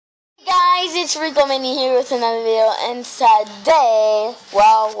it's Rico Mania here with another video, and today,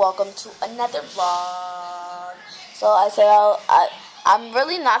 well, welcome to another vlog. So I said I'm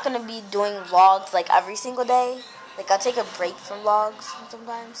really not going to be doing vlogs like every single day. Like, I'll take a break from vlogs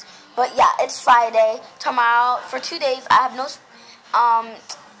sometimes. But yeah, it's Friday. Tomorrow, for 2 days, I have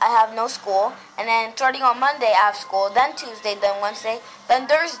no school. And then starting on Monday, I have school. Then Tuesday, then Wednesday, then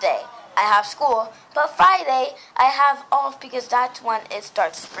Thursday, I have school. But Friday, I have off because that's when it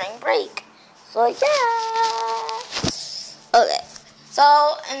starts spring break. So yeah. Okay.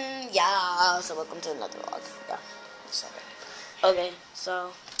 So yeah. So welcome to another vlog. Yeah. Okay.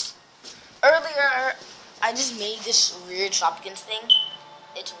 So earlier, I just made this weird Shopkins thing.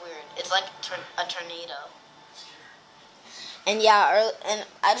 It's weird. It's like a tornado. And yeah, and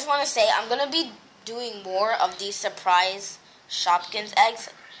I just want to say I'm gonna be doing more of these surprise Shopkins eggs.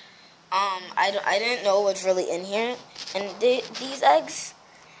 I didn't know what's really in here, and these eggs.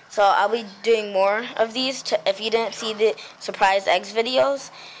 So I'll be doing more of these. If you didn't see the surprise egg video,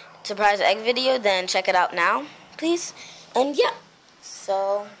 then check it out now, please. And yeah,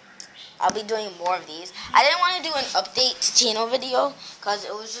 so I'll be doing more of these. I didn't want to do an update to channel video because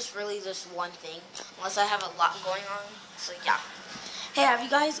it was just really just one thing, unless I have a lot going on. So yeah. Hey, have you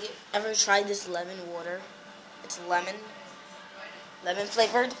guys ever tried this lemon water? It's lemon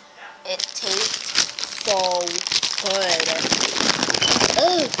flavored. It tastes so good.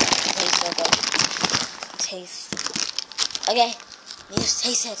 Ooh, it tastes so good. Okay, let's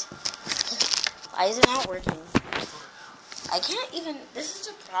taste it. Why is it not working? I can't even. This is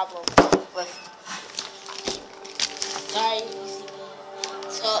a problem with. Sorry, you see me.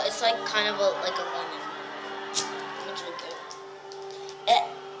 So it's like kind of like a lemon. Let me drink it.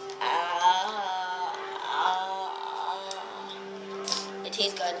 It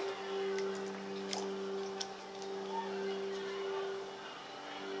tastes good.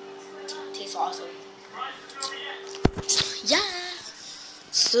 Tastes awesome. Yeah.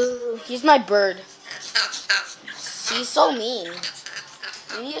 So here's my bird. She's so mean.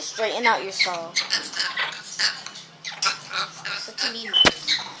 You need to straighten out yourself. Such a mean bird.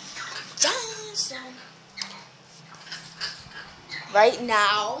 Yeah. Right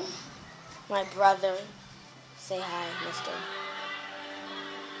now, my brother, say hi, mister.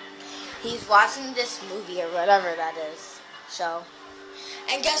 He's watching this movie or whatever that is, show.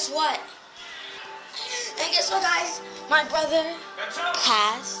 And guess what? Guys? My brother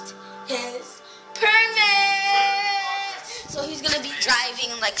passed his permit. So he's going to be driving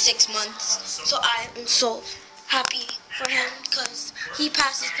in like 6 months. So I am so happy for him because he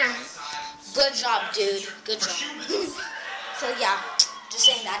passed his permit. Good job, dude. Good job. So yeah, just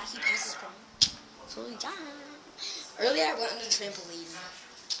saying that he passed his permit. So yeah. Earlier I went on the trampoline.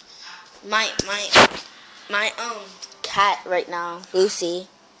 My cat right now, Lucy,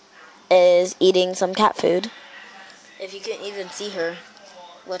 is eating some cat food. If you can even see her,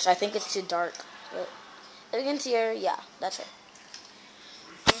 which I think it's too dark. But if you can see her, yeah, that's her.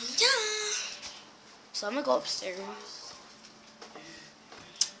 Yeah. So I'm gonna go upstairs.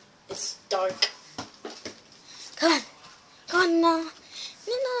 It's dark. Come on now.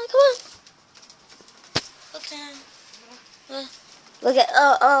 No, come on. Look down. Look at,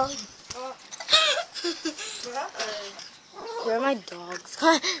 oh. Where are my dogs? Come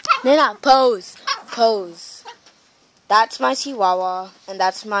on. Nina, pose. That's my Chihuahua, and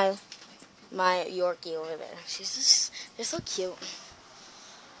that's my Yorkie over there. They're so cute.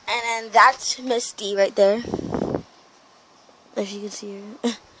 And then that's Misty right there, if you can see her.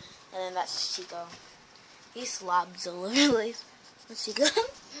 And then that's Chico. He slobs all over the place. That's Chico.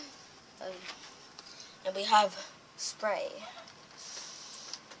 And we have spray.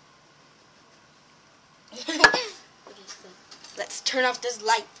 Let's turn off this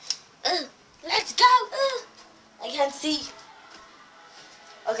light. Let's go. I can't see.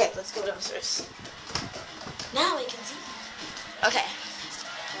 Okay, let's go downstairs. Now I can see. Okay.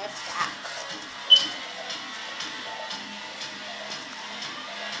 Let's go.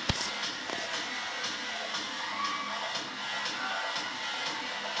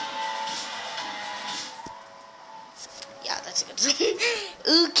 Yeah, that's a good thing.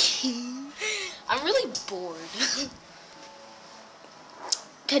 Okay. I'm really bored.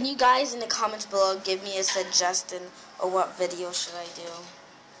 Can you guys in the comments below give me a suggestion of what video should I do?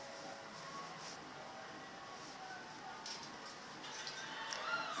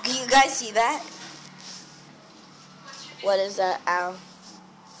 Do you guys see that? What is that? Ow.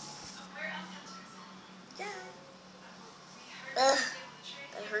 Yeah. That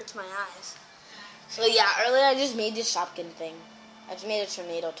hurts my eyes. So yeah, earlier I just made this Shopkins thing. I just made a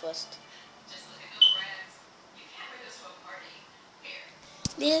tornado twist.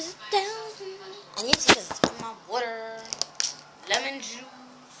 There's down. I need to just put my water, lemon juice,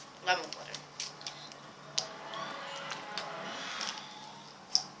 lemon water.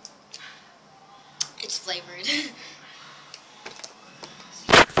 It's flavored.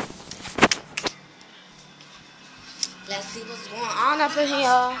 Let's see what's going on up in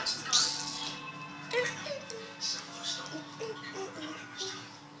here.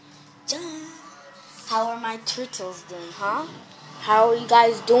 How are my turtles doing, huh? How are you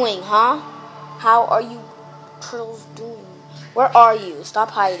guys doing, huh? How are you turtles doing? Where are you?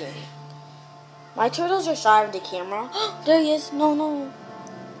 Stop hiding. My turtles are shy of the camera. There he is. No.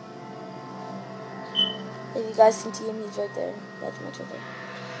 If you guys can see him, he's right there. That's my turtle.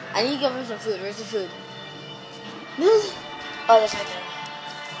 I need to give him some food. Where's the food? Oh, that's right there.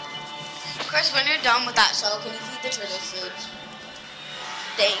 Chris, when you're done with that show, can you feed the turtles food?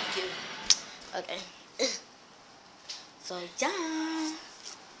 Thank you. Okay. So, yeah.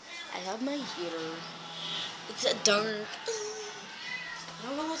 I have my heater. It's a dark. I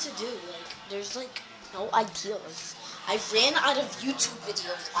don't know what to do. Like, there's like no ideas. I ran out of YouTube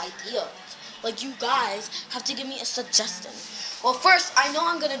videos ideas. Like, you guys have to give me a suggestion. Well, first, I know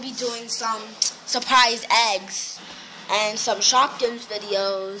I'm going to be doing some surprise eggs and some Shopkins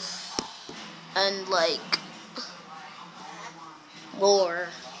videos and, like, more.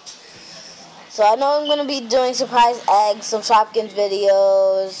 So, I know I'm going to be doing surprise eggs, some Shopkins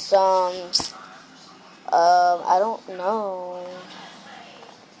videos, some, I don't know.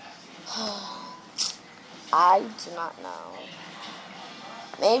 I do not know.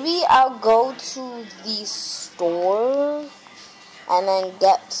 Maybe I'll go to the store and then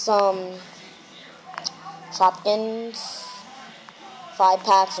get some Shopkins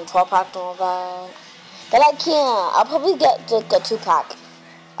 5-packs and 12-packs and all that. But I can't. I'll probably get like a 2-pack.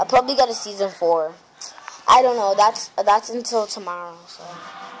 I'll probably get a season 4. I don't know. That's until tomorrow. So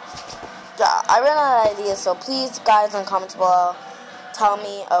yeah, I ran out of ideas. So please, guys, in the comments below, tell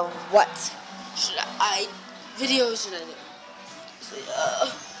me of what videos should I do.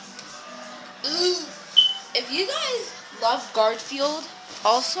 If you guys love Garfield,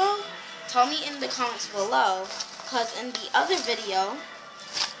 also tell me in the comments below, because in the other video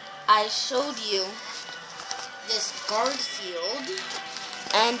I showed you this Garfield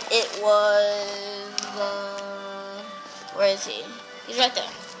and it was where is he? He's right there.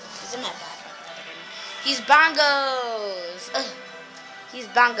 He's in my bag. He's Bongos. He's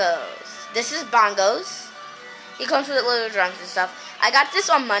Bongos. This is Bongos. He comes with little drums and stuff. I got this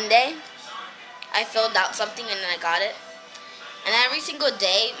on Monday. I filled out something and then I got it. And every single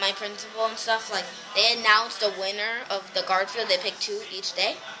day, my principal and stuff, like, they announced the winner of the Garfield. They picked 2 each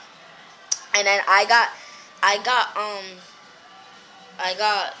day. And then I got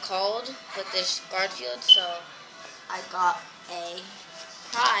called with this Garfield, so I got a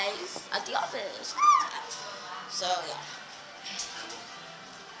prize at the office. So, yeah.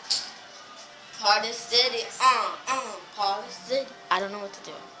 Party City, Party City. I don't know what to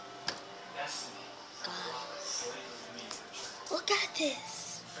do. God. Look at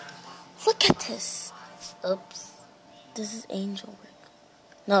this. Look at this. Oops. This is Angel Rick.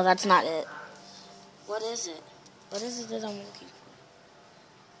 No, that's not it. What is it? What is it that I'm looking for?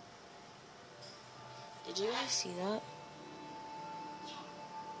 Did you guys see that?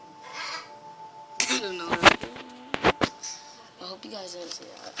 I don't know. I hope you guys didn't see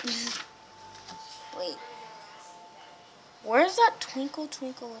that. Wait. Where's that Twinkle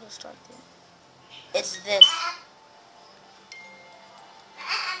Twinkle Little Star thing? It's this.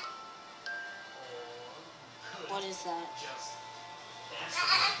 What is that?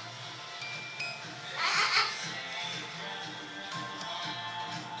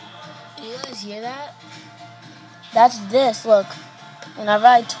 Do you guys hear that? That's this, look. Whenever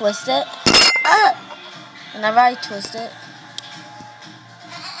I twist it,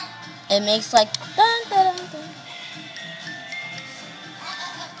 it makes like dun, dun, dun, dun.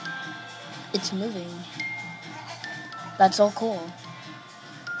 It's moving. That's so cool.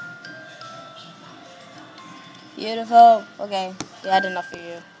 Beautiful. Okay, we had enough for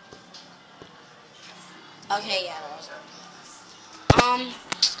you. Okay, yeah, that was it.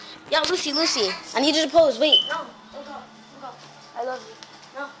 Yeah, Lucy, I need you to pose. Wait, no, don't go. I love you.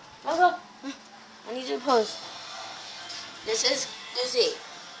 No, don't go. I need you to pose. This is Lucy.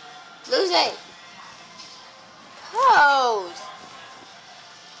 Lucy, pose.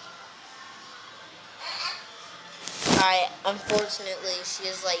 Alright, unfortunately, she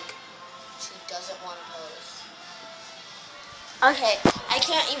doesn't want to pose. Okay, I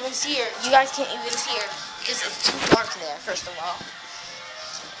can't even see her. You guys can't even see her because it's too dark there, first of all.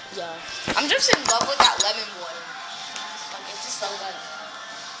 Yeah. I'm just in love with that lemon water. Like, it's just so good.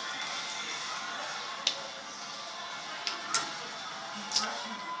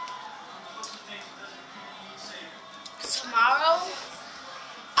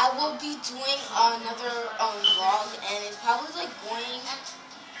 doing another vlog, and it's probably like going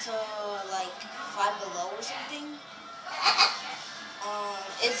to like Five Below or something.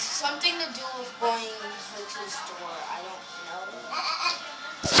 It's something to do with going like, to the store. I don't know.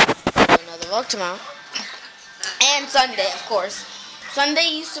 Another vlog tomorrow. And Sunday, of course. Sunday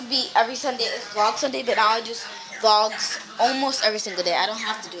used to be every Sunday is vlog Sunday, but now I just vlogs almost every single day. I don't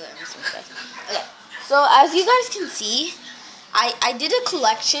have to do it every single day. Okay. So as you guys can see, I did a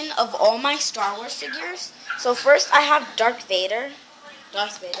collection of all my Star Wars figures. So first I have Darth Vader.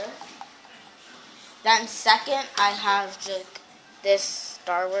 Then second I have this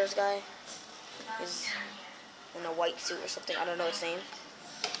Star Wars guy. He's in a white suit or something. I don't know his name.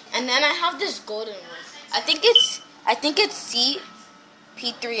 And then I have this golden one. I think it's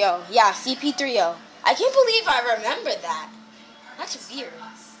CP3O. Yeah, CP3O. I can't believe I remember that. That's weird.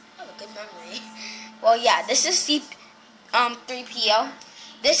 I have a good memory. Well, yeah, this is C3PO.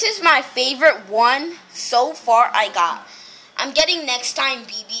 This is my favorite one so far I got. I'm getting next time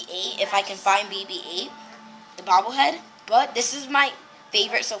BB-8 if I can find BB-8, the bobblehead. But this is my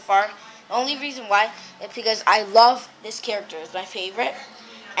favorite so far. The only reason why is because I love this character. It's my favorite.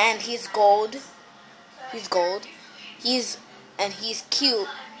 And he's gold. He's gold. He's cute.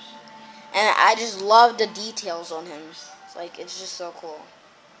 And I just love the details on him. It's just so cool.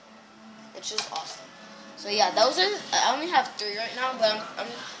 It's just awesome. So yeah, those are. I only have 3 right now, but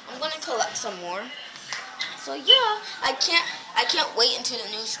I'm gonna collect some more. So yeah, I can't wait until the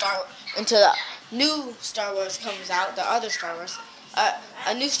new Star Wars comes out. The other Star Wars.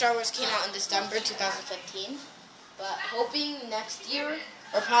 A new Star Wars came out in December 2015. But hoping next year,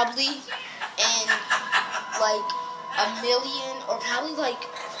 or probably in like a million, or probably like.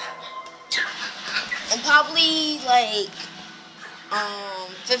 And probably like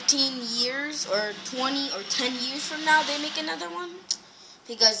 15 years or 20 or 10 years from now they make another one,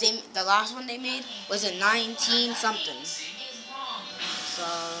 because the last one they made was in 19 something. So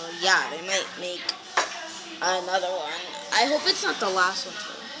yeah, they might make another one. I hope it's not the last one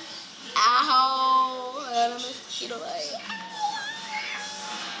too. Ow! I got a mosquito bite.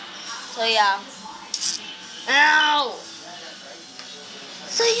 So yeah. Ow!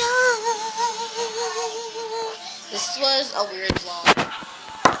 So yeah, this was a weird vlog.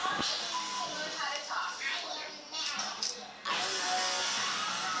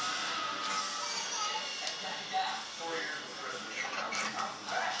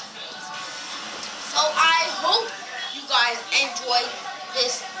 So I hope you guys enjoyed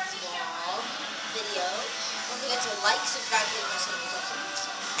this vlog video. Don't forget to like, subscribe,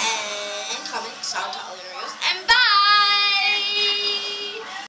 and comment, shout out.